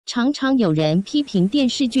常常有人批评电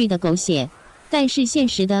视剧的狗血，但是现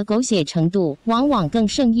实的狗血程度往往更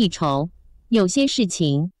胜一筹。有些事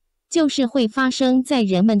情就是会发生在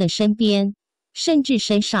人们的身边，甚至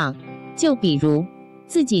身上。就比如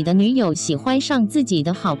自己的女友喜欢上自己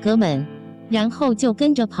的好哥们，然后就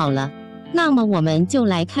跟着跑了。那么我们就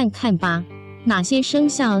来看看吧，哪些生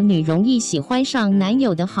肖女容易喜欢上男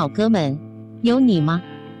友的好哥们？有你吗？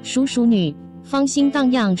属鼠女，芳心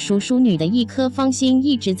荡漾。属鼠女的一颗芳心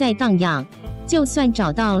一直在荡漾，就算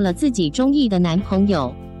找到了自己中意的男朋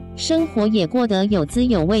友，生活也过得有滋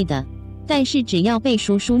有味的。但是只要被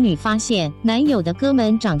属鼠女发现男友的哥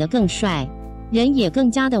们长得更帅，人也更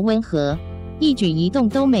加的温和，一举一动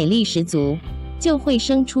都美丽十足，就会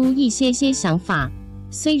生出一些想法。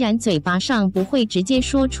虽然嘴巴上不会直接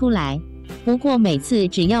说出来，不过每次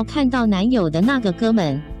只要看到男友的那个哥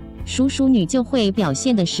们，属鼠女就会表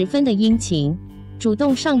现得十分的殷勤，主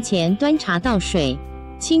动上前端茶倒水，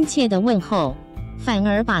亲切的问候，反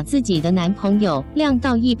而把自己的男朋友晾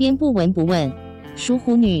到一边不闻不问。属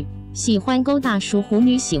虎女喜欢勾搭，属虎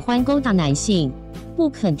女喜欢勾搭男性，不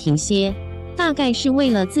肯停歇，大概是为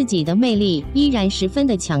了自己的魅力依然十分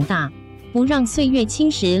的强大，不让岁月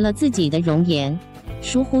侵蚀了自己的容颜。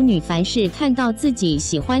属虎女凡是看到自己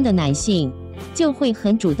喜欢的男性，就会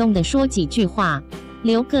很主动的说几句话，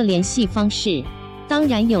留个联系方式。当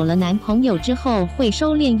然有了男朋友之后会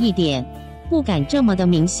收敛一点，不敢这么的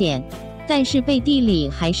明显，但是背地里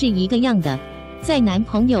还是一个样的，在男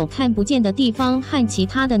朋友看不见的地方和其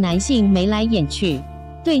他的男性眉来眼去，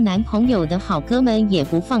对男朋友的好哥们也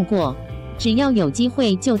不放过，只要有机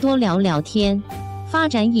会就多聊聊天，发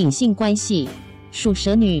展隐性关系。属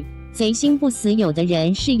蛇女贼心不死，有的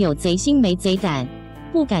人是有贼心没贼胆，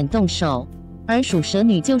不敢动手，而属蛇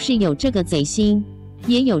女就是有这个贼心，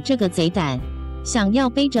也有这个贼胆，想要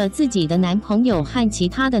背着自己的男朋友和其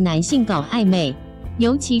他的男性搞暧昧，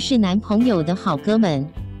尤其是男朋友的好哥们，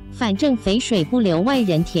反正肥水不流外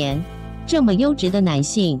人田。这么优质的男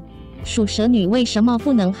性，属蛇女为什么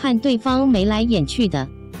不能和对方眉来眼去的？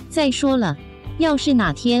再说了，要是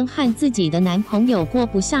哪天和自己的男朋友过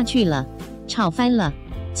不下去了，吵翻了，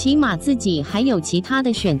起码自己还有其他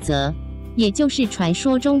的选择，也就是传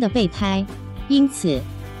说中的备胎。因此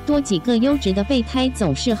多几个优质的备胎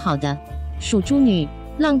总是好的。属猪女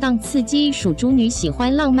浪荡刺激，属猪女喜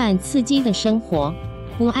欢浪漫刺激的生活，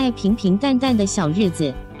不爱平平淡淡的小日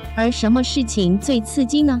子。而什么事情最刺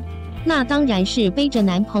激呢？那当然是背着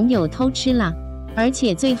男朋友偷吃啦，而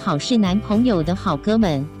且最好是男朋友的好哥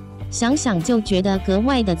们，想想就觉得格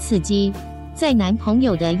外的刺激。在男朋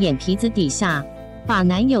友的眼皮子底下把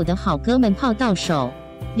男友的好哥们泡到手，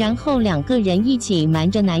然后两个人一起瞒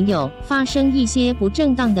着男友发生一些不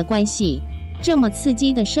正当的关系，这么刺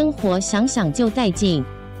激的生活想想就带劲。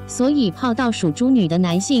所以泡到属猪女的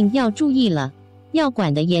男性要注意了，要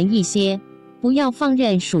管得严一些，不要放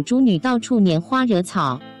任属猪女到处拈花惹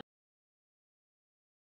草。